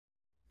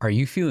Are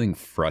you feeling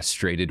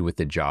frustrated with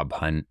the job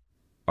hunt?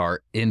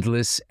 Are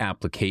endless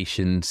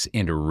applications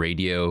and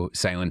radio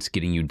silence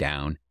getting you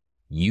down?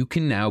 You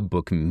can now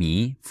book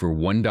me for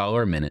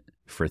 $1 a minute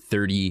for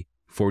 30,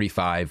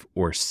 45,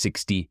 or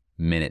 60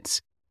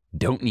 minutes.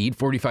 Don't need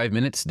 45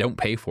 minutes? Don't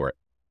pay for it.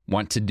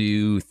 Want to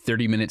do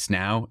 30 minutes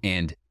now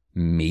and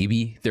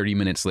maybe 30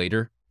 minutes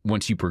later?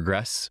 Once you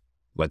progress,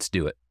 let's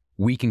do it.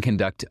 We can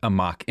conduct a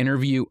mock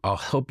interview. I'll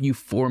help you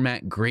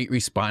format great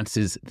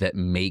responses that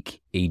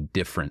make a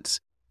difference.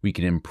 We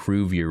can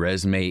improve your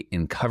resume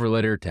and cover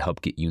letter to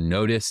help get you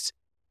noticed.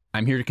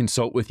 I'm here to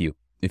consult with you.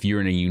 If you're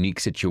in a unique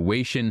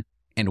situation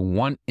and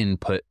want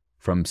input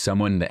from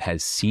someone that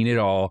has seen it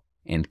all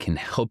and can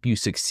help you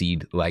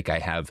succeed like I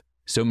have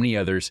so many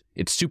others,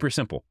 it's super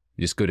simple.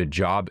 Just go to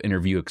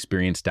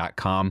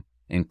jobinterviewexperience.com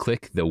and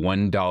click the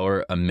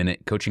 $1 a minute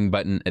coaching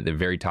button at the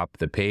very top of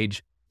the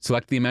page.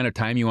 Select the amount of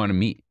time you want to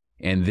meet,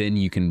 and then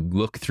you can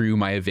look through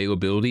my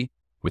availability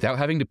without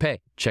having to pay.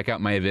 Check out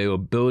my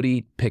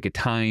availability, pick a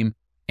time,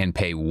 and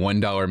pay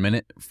 $1 a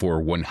minute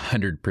for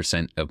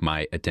 100% of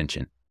my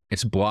attention.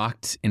 It's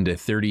blocked into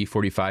 30,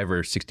 45,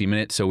 or 60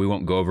 minutes, so we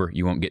won't go over.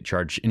 You won't get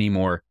charged any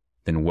more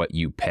than what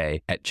you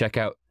pay at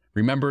checkout.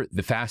 Remember,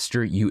 the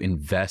faster you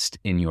invest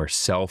in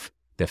yourself,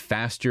 the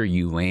faster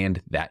you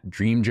land that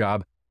dream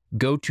job.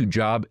 Go to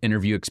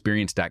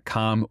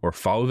jobinterviewexperience.com or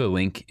follow the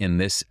link in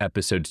this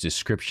episode's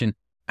description.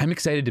 I'm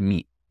excited to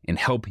meet and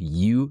help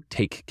you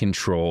take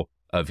control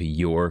of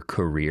your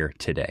career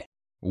today.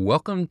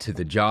 Welcome to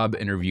the Job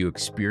Interview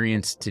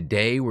Experience.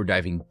 Today, we're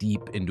diving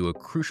deep into a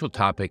crucial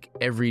topic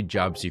every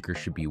job seeker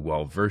should be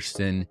well-versed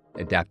in: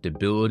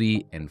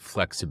 adaptability and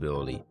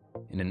flexibility.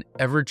 In an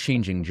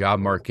ever-changing job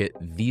market,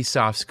 these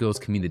soft skills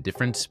can mean the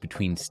difference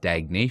between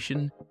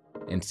stagnation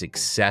and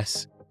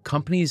success.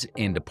 Companies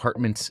and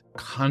departments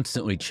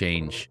constantly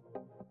change.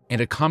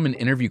 And a common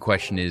interview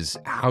question is,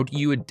 how do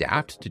you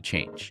adapt to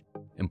change?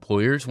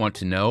 Employers want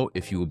to know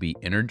if you will be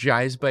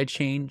energized by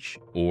change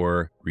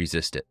or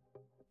resist it.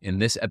 In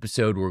this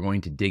episode, we're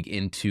going to dig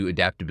into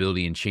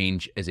adaptability and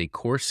change as a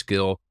core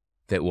skill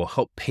that will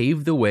help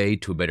pave the way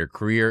to a better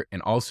career,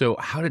 and also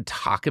how to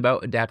talk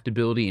about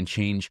adaptability and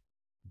change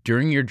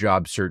during your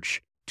job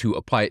search, to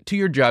apply it to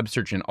your job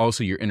search and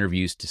also your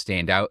interviews to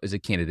stand out as a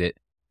candidate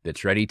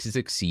that's ready to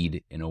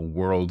succeed in a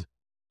world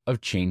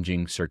of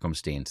changing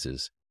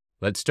circumstances.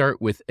 Let's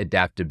start with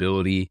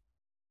adaptability.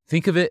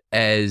 Think of it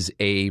as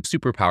a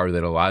superpower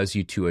that allows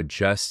you to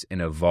adjust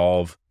and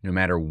evolve no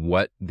matter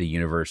what the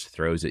universe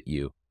throws at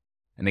you.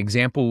 An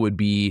example would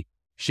be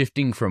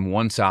shifting from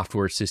one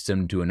software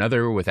system to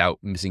another without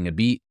missing a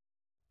beat.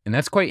 And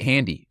that's quite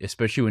handy,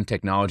 especially when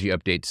technology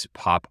updates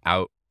pop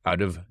out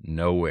of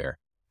nowhere.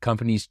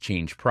 Companies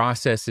change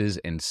processes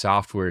and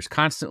softwares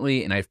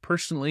constantly, and I've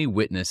personally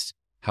witnessed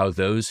how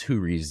those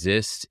who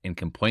resist and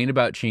complain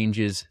about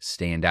changes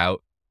stand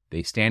out.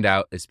 They stand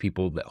out as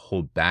people that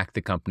hold back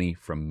the company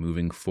from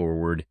moving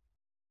forward.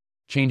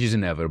 Change is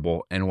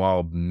inevitable, and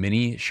while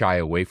many shy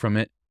away from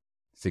it,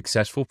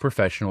 successful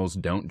professionals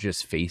don't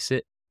just face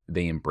it,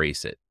 they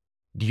embrace it.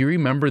 Do you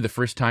remember the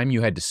first time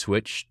you had to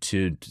switch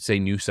to, say,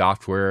 new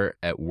software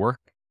at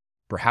work?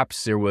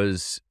 Perhaps there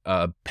was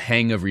a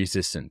pang of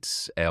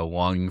resistance, a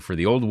longing for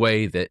the old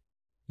way that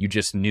you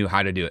just knew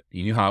how to do it.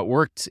 You knew how it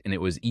worked, and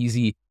it was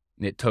easy,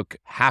 and it took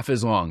half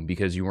as long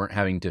because you weren't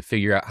having to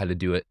figure out how to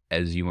do it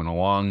as you went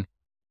along.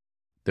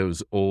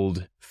 Those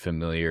old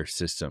familiar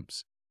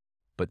systems.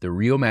 But the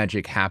real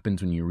magic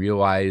happens when you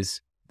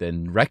realize,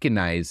 then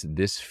recognize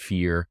this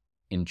fear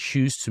and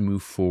choose to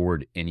move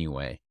forward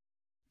anyway.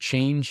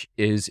 Change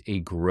is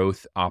a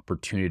growth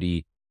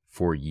opportunity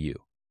for you.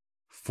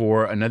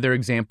 For another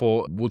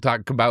example, we'll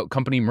talk about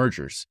company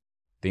mergers.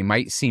 They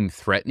might seem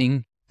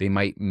threatening. They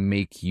might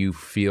make you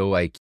feel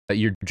like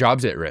your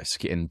job's at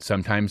risk. And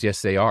sometimes,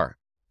 yes, they are.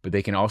 But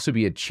they can also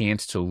be a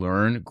chance to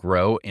learn,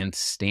 grow, and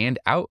stand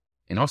out,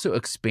 and also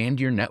expand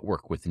your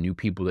network with new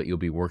people that you'll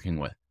be working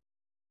with.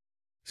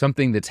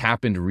 Something that's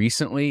happened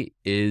recently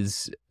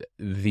is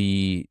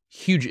the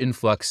huge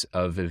influx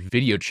of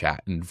video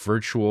chat and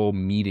virtual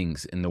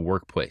meetings in the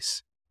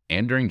workplace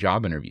and during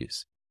job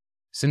interviews.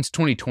 Since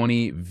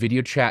 2020,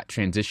 video chat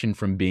transitioned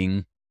from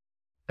being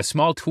a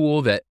small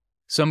tool that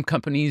some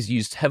companies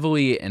used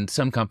heavily and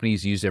some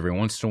companies used every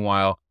once in a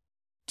while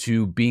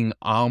to being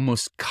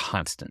almost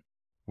constant.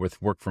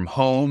 With work from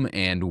home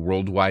and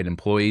worldwide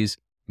employees,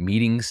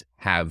 meetings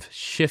have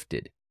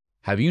shifted.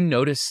 Have you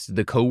noticed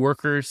the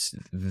coworkers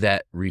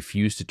that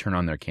refuse to turn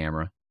on their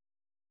camera,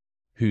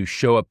 who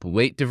show up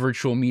late to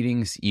virtual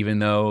meetings even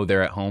though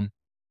they're at home?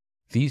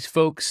 These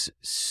folks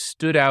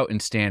stood out and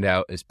stand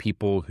out as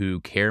people who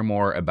care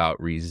more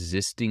about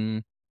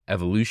resisting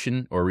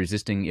evolution or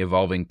resisting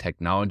evolving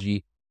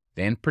technology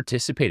than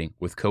participating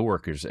with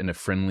coworkers in a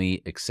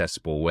friendly,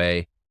 accessible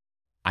way.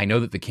 I know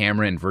that the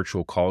camera and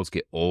virtual calls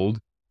get old,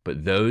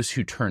 but those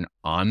who turn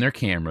on their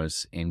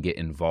cameras and get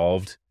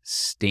involved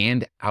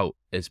stand out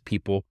as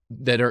people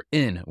that are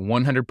in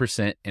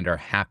 100% and are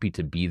happy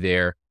to be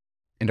there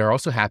and are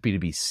also happy to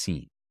be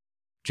seen.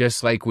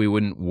 Just like we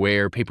wouldn't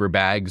wear paper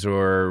bags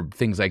or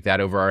things like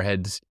that over our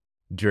heads,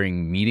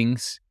 During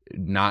meetings,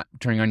 not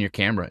turning on your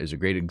camera is a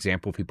great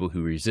example of people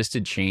who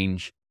resisted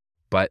change,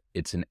 but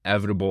it's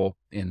inevitable.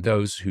 And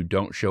those who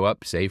don't show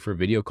up, say for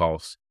video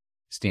calls,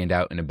 stand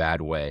out in a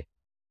bad way.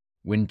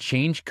 When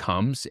change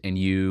comes and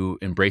you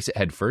embrace it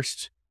head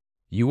first,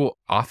 you will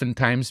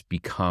oftentimes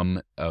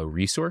become a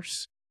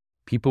resource.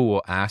 People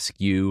will ask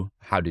you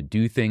how to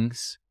do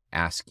things,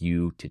 ask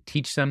you to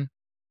teach them.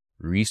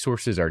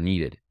 Resources are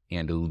needed,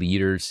 and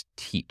leaders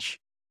teach.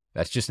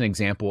 That's just an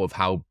example of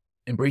how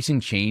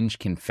embracing change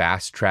can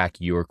fast track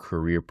your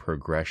career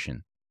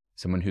progression.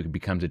 Someone who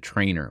becomes a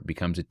trainer,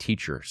 becomes a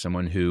teacher,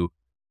 someone who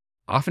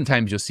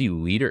oftentimes you'll see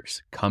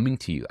leaders coming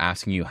to you,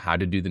 asking you how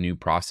to do the new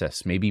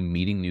process, maybe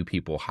meeting new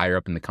people higher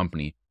up in the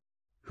company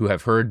who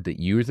have heard that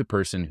you're the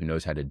person who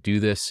knows how to do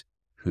this,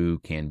 who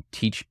can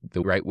teach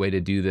the right way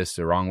to do this,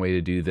 the wrong way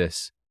to do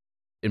this.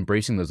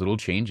 Embracing those little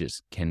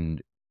changes can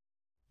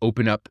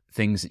open up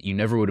things that you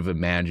never would have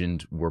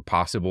imagined were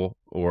possible,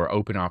 or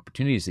open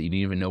opportunities that you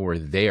didn't even know were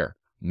there.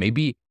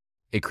 Maybe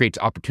it creates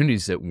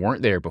opportunities that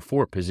weren't there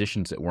before,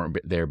 positions that weren't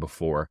there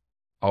before.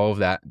 All of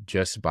that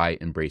just by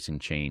embracing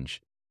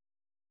change.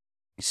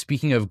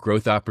 Speaking of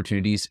growth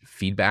opportunities,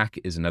 feedback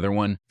is another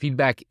one.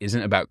 Feedback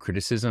isn't about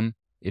criticism.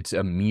 It's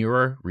a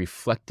mirror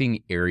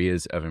reflecting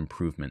areas of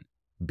improvement.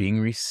 Being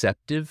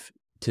receptive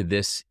to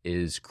this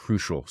is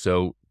crucial.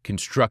 So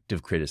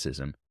constructive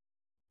criticism.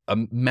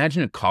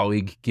 Imagine a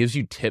colleague gives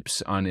you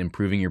tips on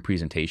improving your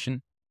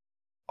presentation.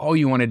 All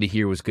you wanted to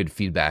hear was good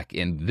feedback,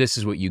 and this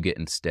is what you get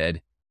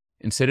instead.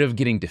 Instead of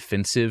getting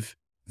defensive,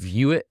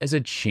 view it as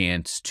a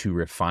chance to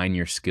refine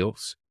your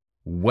skills.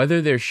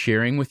 Whether they're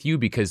sharing with you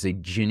because they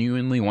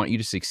genuinely want you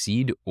to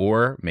succeed,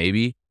 or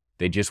maybe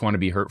they just want to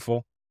be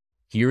hurtful,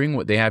 hearing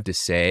what they have to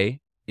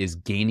say is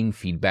gaining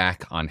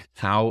feedback on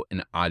how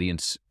an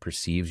audience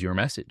perceives your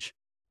message.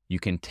 You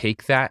can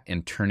take that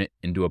and turn it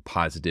into a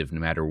positive no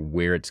matter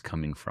where it's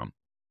coming from.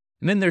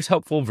 And then there's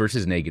helpful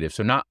versus negative.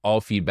 So not all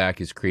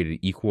feedback is created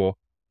equal.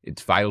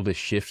 It's vital to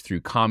shift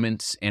through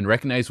comments and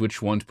recognize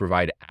which ones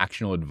provide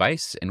actionable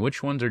advice and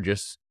which ones are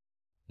just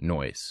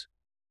noise.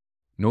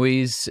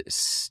 Noise,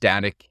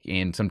 static,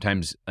 and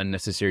sometimes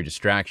unnecessary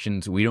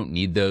distractions. We don't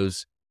need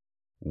those.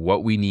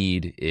 What we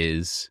need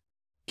is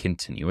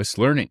continuous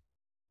learning.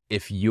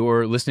 If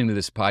you're listening to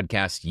this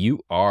podcast,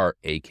 you are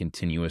a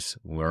continuous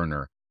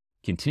learner.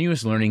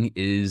 Continuous learning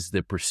is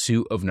the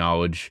pursuit of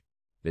knowledge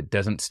that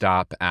doesn't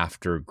stop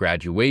after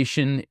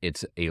graduation.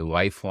 It's a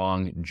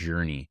lifelong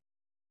journey.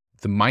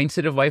 The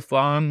mindset of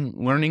lifelong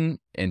learning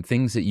and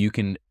things that you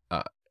can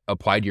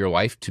apply to your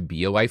life to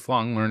be a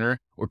lifelong learner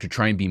or to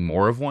try and be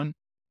more of one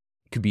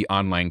could be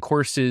online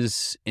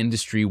courses,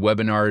 industry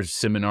webinars,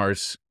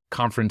 seminars,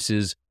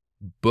 conferences,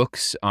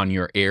 books on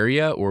your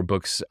area or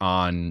books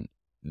on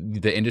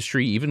the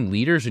industry, even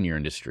leaders in your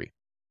industry.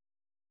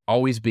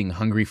 Always being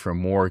hungry for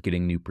more,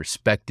 getting new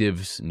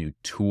perspectives, new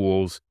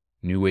tools,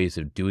 new ways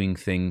of doing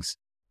things.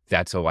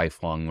 That's a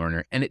lifelong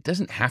learner. And it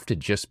doesn't have to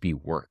just be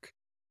work,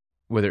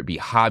 whether it be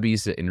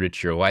hobbies that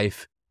enrich your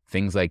life,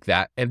 things like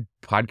that. And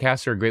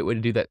podcasts are a great way to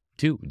do that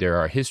too. There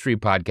are history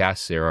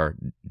podcasts, there are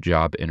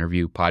job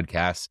interview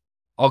podcasts,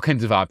 all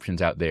kinds of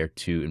options out there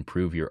to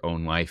improve your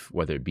own life,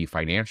 whether it be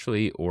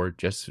financially or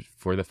just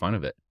for the fun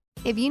of it.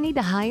 If you need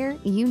to hire,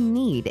 you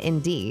need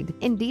Indeed.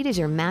 Indeed is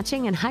your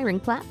matching and hiring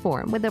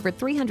platform with over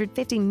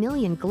 350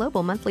 million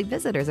global monthly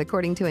visitors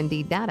according to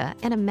Indeed data,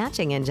 and a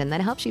matching engine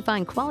that helps you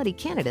find quality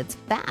candidates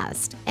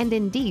fast. And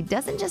Indeed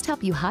doesn't just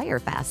help you hire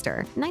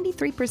faster.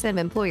 93% of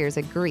employers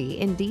agree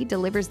Indeed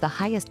delivers the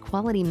highest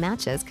quality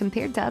matches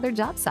compared to other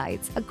job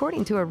sites,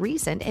 according to a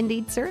recent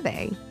Indeed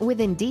survey. With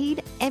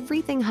Indeed,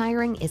 everything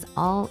hiring is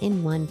all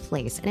in one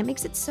place, and it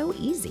makes it so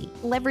easy.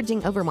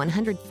 Leveraging over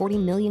 140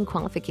 million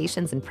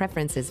qualifications and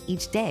preferences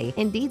each day,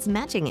 Indeed's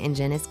matching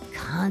engine is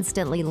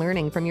constantly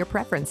learning from your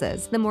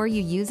preferences. The more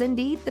you use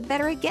Indeed, the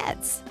better it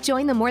gets.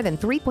 Join the more than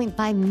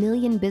 3.5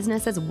 million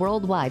businesses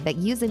worldwide that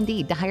use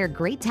Indeed to hire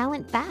great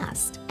talent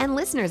fast. And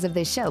listeners of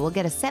this show will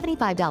get a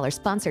 $75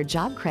 sponsored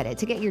job credit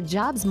to get your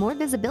jobs more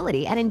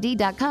visibility at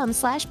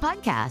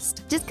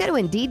Indeed.com/podcast. Just go to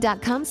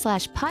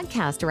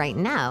Indeed.com/podcast right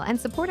now and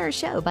support our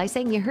show by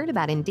saying you heard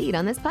about Indeed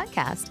on this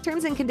podcast.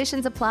 Terms and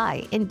conditions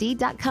apply.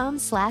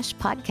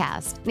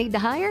 Indeed.com/podcast. Need to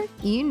hire?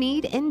 You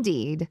need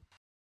Indeed.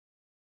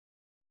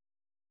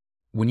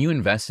 When you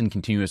invest in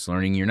continuous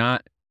learning, you're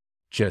not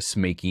just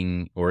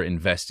making or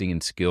investing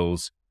in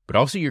skills, but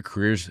also your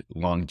career's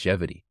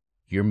longevity.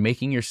 You're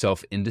making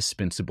yourself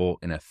indispensable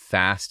in a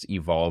fast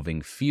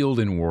evolving field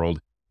and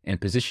world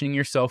and positioning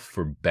yourself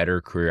for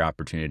better career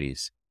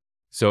opportunities.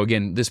 So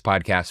again, this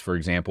podcast, for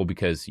example,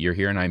 because you're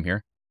here and I'm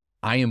here,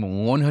 I am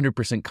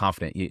 100%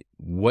 confident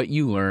what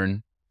you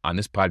learn on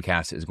this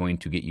podcast is going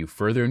to get you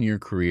further in your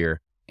career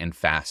and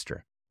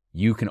faster.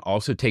 You can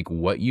also take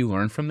what you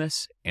learn from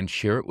this and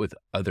share it with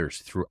others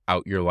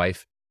throughout your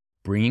life,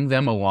 bringing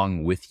them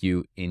along with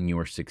you in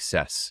your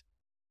success.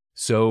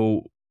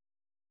 So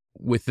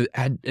with the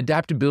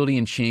adaptability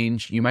and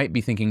change, you might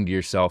be thinking to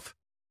yourself,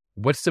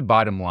 what's the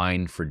bottom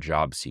line for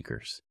job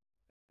seekers?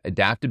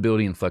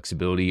 Adaptability and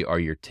flexibility are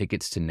your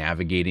tickets to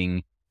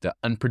navigating the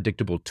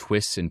unpredictable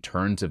twists and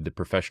turns of the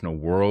professional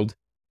world.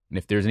 And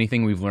if there's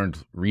anything we've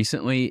learned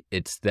recently,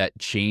 it's that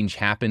change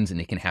happens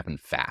and it can happen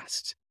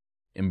fast.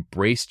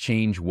 Embrace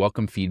change,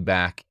 welcome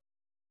feedback,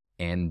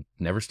 and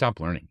never stop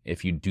learning.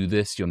 If you do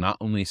this, you'll not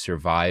only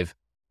survive,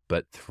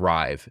 but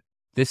thrive.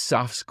 This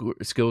soft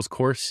skills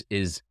course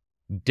is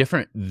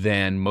different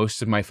than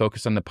most of my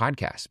focus on the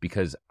podcast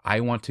because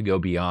I want to go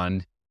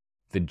beyond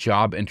the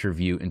job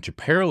interview into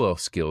parallel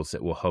skills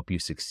that will help you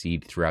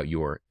succeed throughout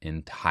your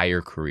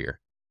entire career.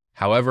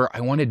 However,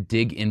 I want to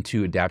dig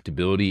into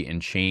adaptability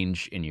and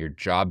change in your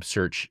job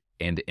search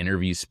and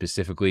interviews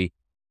specifically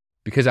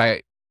because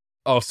I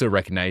also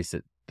recognize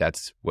that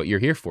that's what you're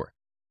here for.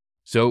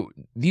 So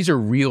these are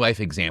real life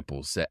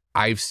examples that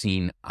I've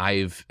seen,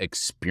 I've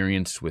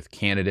experienced with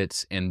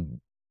candidates,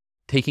 and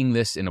taking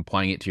this and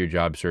applying it to your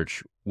job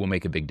search will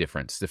make a big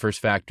difference. The first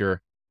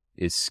factor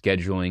is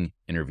scheduling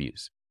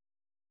interviews.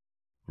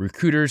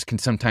 Recruiters can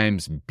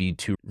sometimes be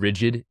too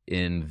rigid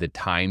in the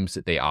times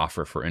that they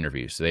offer for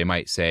interviews. So they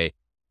might say,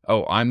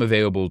 oh, I'm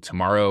available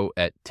tomorrow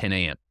at 10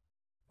 a.m.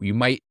 You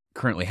might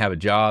currently have a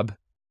job,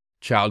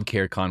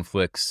 childcare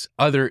conflicts,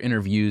 other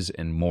interviews,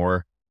 and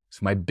more. So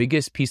my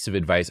biggest piece of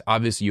advice,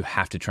 obviously you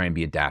have to try and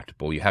be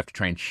adaptable. You have to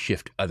try and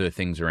shift other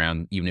things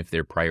around, even if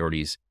they're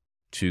priorities,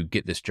 to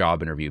get this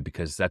job interview,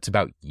 because that's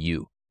about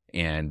you.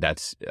 And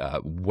that's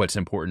what's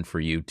important for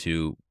you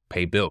to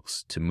pay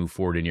bills, to move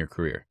forward in your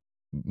career.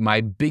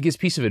 My biggest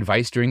piece of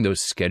advice during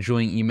those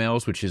scheduling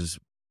emails, which is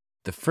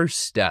the first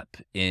step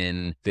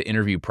in the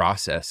interview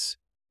process,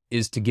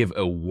 is to give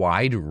a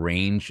wide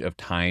range of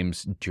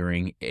times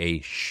during a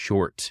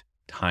short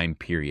time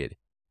period.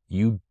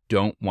 You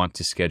don't want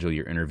to schedule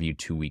your interview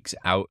 2 weeks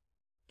out.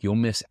 You'll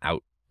miss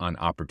out on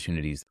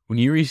opportunities. When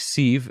you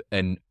receive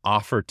an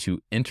offer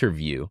to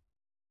interview,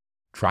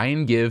 try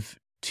and give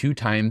 2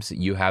 times that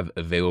you have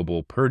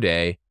available per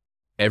day,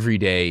 every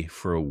day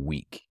for a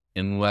week,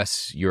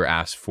 unless you're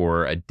asked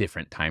for a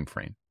different time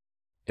frame.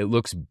 It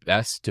looks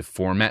best to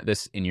format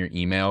this in your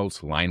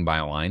emails line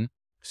by line.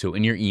 So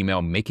in your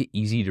email, make it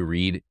easy to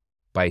read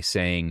by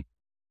saying,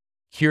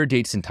 here are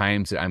dates and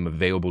times that I'm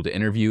available to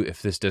interview.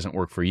 If this doesn't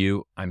work for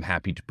you, I'm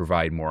happy to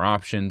provide more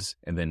options.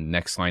 And then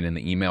next line in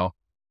the email,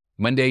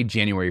 Monday,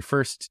 January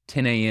 1st,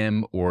 10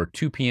 a.m. or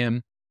 2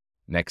 p.m.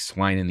 Next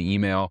line in the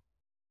email,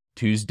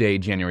 Tuesday,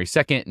 January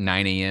 2nd,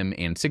 9 a.m.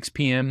 and 6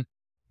 p.m.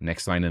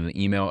 Next line in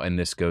the email, and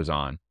this goes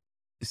on.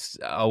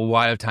 A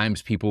lot of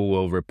times people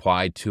will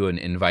reply to an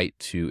invite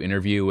to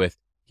interview with,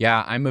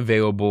 yeah, I'm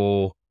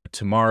available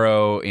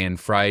tomorrow and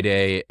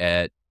Friday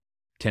at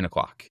 10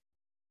 o'clock.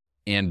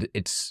 And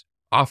it's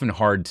often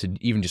hard to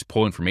even just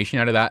pull information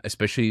out of that,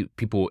 especially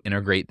people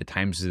integrate the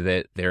times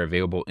that they're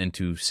available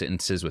into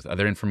sentences with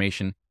other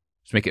information.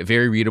 So make it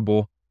very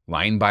readable,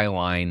 line by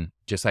line.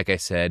 Just like I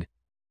said,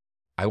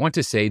 I want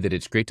to say that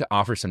it's great to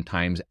offer some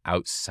times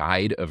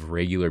outside of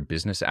regular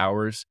business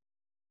hours.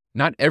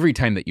 Not every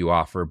time that you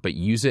offer, but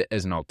use it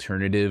as an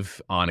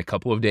alternative on a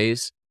couple of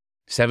days.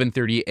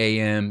 7:30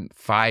 a.m.,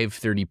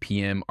 5:30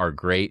 p.m. are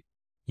great.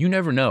 You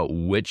never know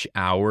which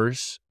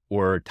hours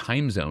or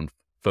time zone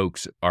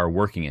folks are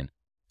working in.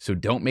 So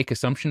don't make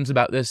assumptions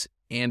about this.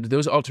 And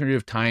those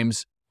alternative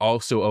times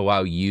also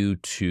allow you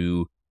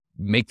to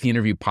make the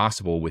interview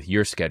possible with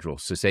your schedule.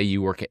 So say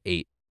you work at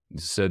 8.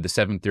 So the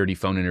 7:30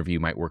 phone interview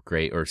might work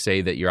great. Or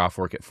say that you're off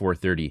work at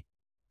 4:30.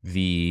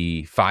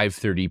 The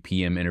 5:30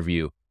 p.m.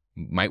 interview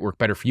might work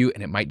better for you,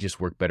 and it might just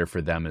work better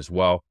for them as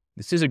well.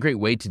 This is a great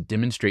way to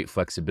demonstrate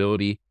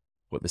flexibility,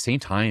 while at the same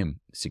time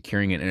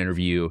securing an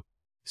interview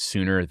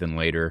sooner than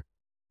later.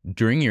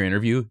 During your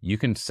interview, you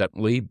can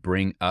subtly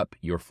bring up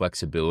your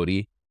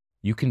flexibility.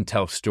 You can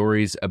tell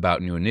stories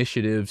about new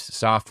initiatives,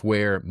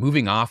 software,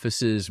 moving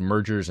offices,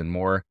 mergers, and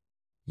more.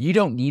 You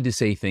don't need to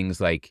say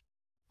things like,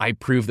 I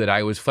proved that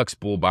I was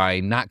flexible by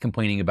not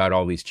complaining about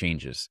all these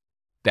changes.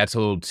 That's a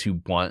little too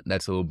blunt.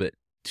 That's a little bit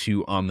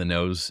too on the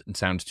nose and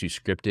sounds too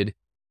scripted.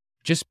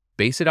 Just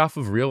base it off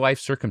of real life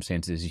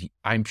circumstances.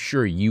 I'm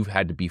sure you've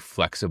had to be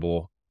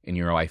flexible in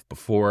your life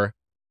before.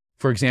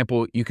 For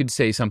example, you could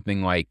say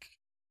something like,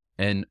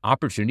 an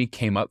opportunity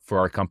came up for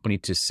our company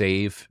to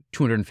save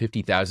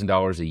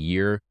 $250,000 a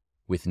year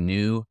with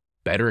new,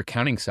 better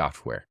accounting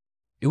software.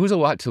 It was a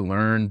lot to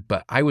learn,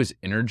 but I was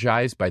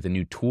energized by the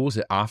new tools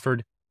it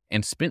offered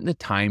and spent the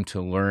time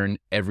to learn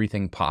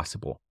everything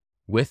possible.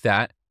 With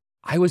that,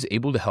 I was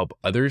able to help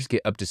others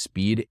get up to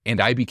speed, and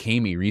I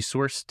became a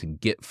resource to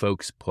get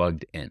folks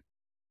plugged in.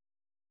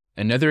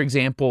 Another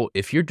example,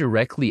 if you're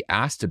directly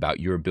asked about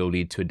your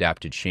ability to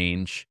adapt to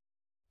change,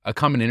 a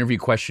common interview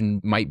question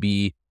might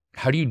be,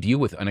 how do you deal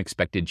with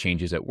unexpected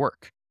changes at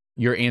work?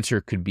 Your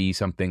answer could be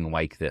something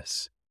like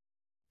this.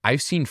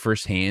 I've seen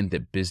firsthand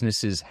that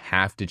businesses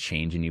have to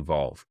change and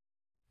evolve.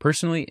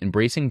 Personally,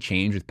 embracing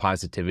change with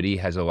positivity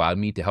has allowed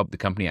me to help the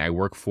company I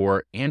work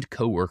for and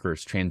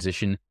coworkers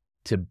transition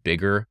to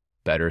bigger,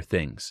 better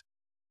things.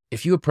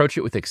 If you approach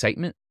it with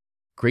excitement,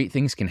 great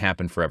things can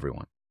happen for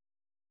everyone.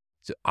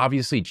 So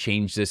obviously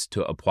change this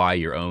to apply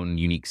your own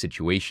unique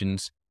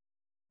situations.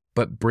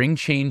 but bring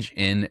change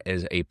in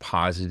as a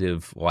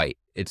positive light.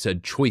 It's a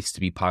choice to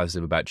be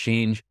positive about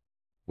change.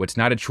 What's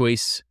not a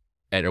choice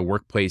at a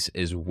workplace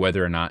is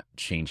whether or not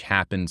change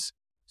happens.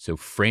 So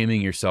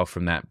framing yourself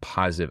from that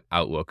positive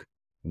outlook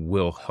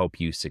will help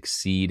you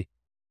succeed.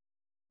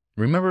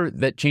 Remember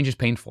that change is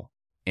painful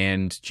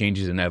and change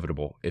is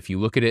inevitable. If you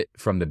look at it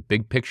from the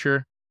big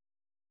picture,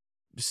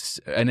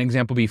 an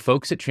example would be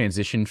folks that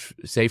transitioned,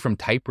 say, from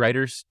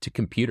typewriters to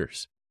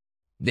computers.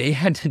 They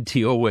had to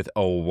deal with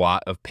a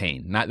lot of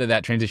pain. Not that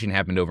that transition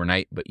happened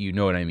overnight, but you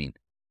know what I mean.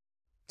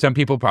 Some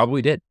people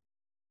probably did.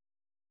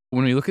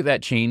 When we look at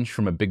that change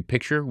from a big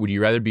picture, would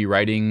you rather be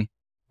writing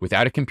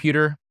without a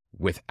computer,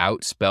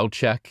 without spell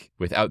check,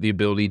 without the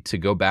ability to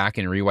go back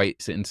and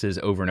rewrite sentences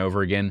over and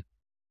over again?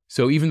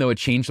 So even though a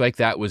change like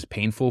that was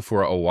painful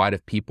for a lot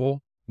of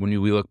people, when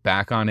we look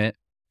back on it,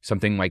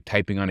 something like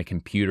typing on a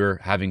computer,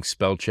 having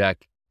spell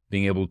check,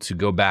 being able to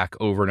go back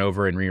over and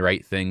over and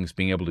rewrite things,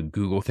 being able to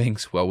Google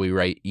things while we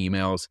write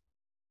emails,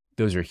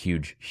 those are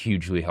huge,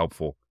 hugely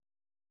helpful.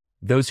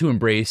 Those who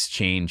embrace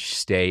change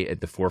stay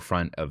at the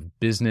forefront of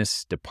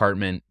business,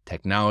 department,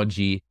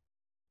 technology,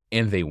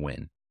 and they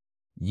win.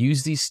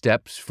 Use these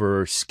steps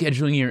for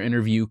scheduling your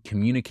interview,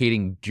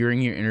 communicating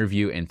during your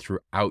interview, and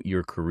throughout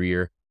your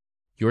career.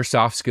 Your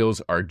soft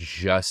skills are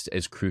just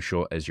as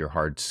crucial as your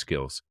hard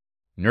skills.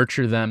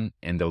 Nurture them,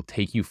 and they'll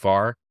take you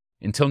far.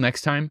 Until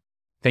next time,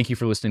 thank you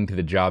for listening to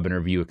the Job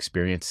Interview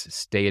Experience.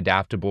 Stay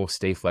adaptable,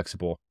 stay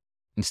flexible,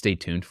 and stay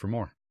tuned for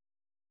more.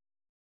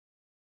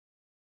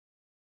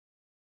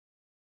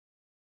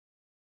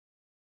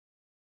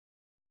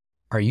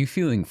 Are you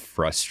feeling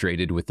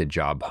frustrated with the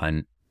job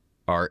hunt?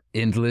 Are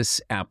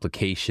endless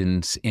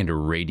applications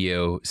and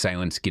radio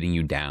silence getting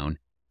you down?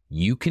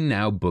 You can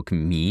now book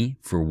me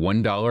for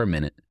 $1 a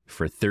minute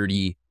for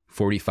 30,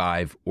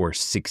 45, or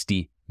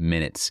 60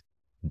 minutes.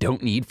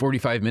 Don't need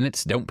 45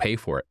 minutes? Don't pay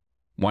for it.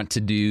 Want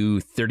to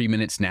do 30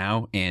 minutes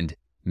now and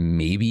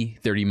maybe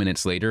 30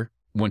 minutes later?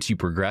 Once you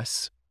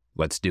progress,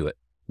 let's do it.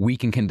 We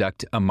can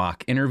conduct a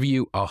mock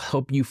interview. I'll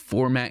help you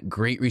format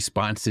great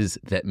responses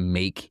that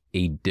make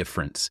a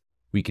difference.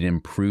 We can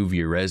improve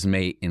your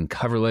resume and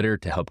cover letter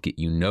to help get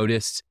you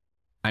noticed.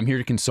 I'm here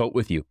to consult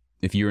with you.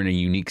 If you're in a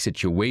unique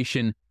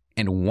situation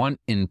and want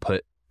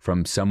input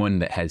from someone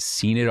that has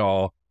seen it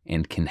all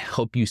and can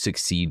help you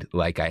succeed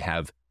like I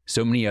have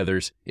so many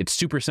others, it's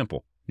super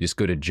simple. You just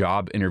go to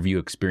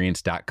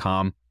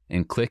jobinterviewexperience.com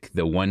and click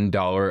the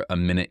 $1 a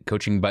minute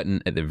coaching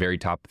button at the very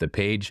top of the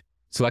page.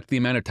 Select the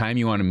amount of time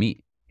you want to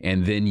meet,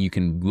 and then you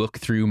can look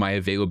through my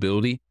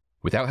availability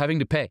without having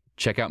to pay.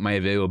 Check out my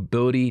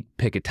availability,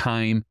 pick a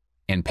time,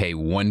 and pay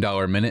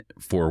 $1 a minute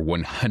for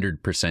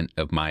 100%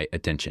 of my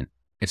attention.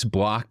 It's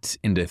blocked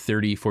into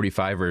 30,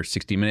 45, or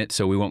 60 minutes,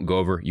 so we won't go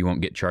over. You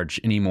won't get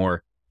charged any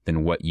more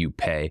than what you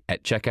pay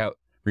at checkout.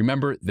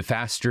 Remember, the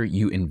faster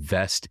you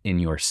invest in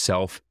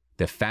yourself,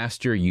 the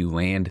faster you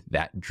land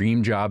that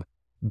dream job.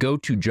 Go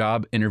to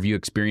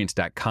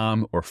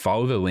jobinterviewexperience.com or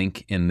follow the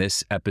link in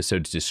this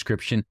episode's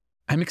description.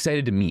 I'm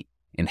excited to meet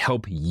and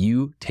help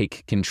you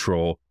take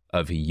control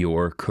of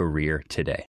your career today.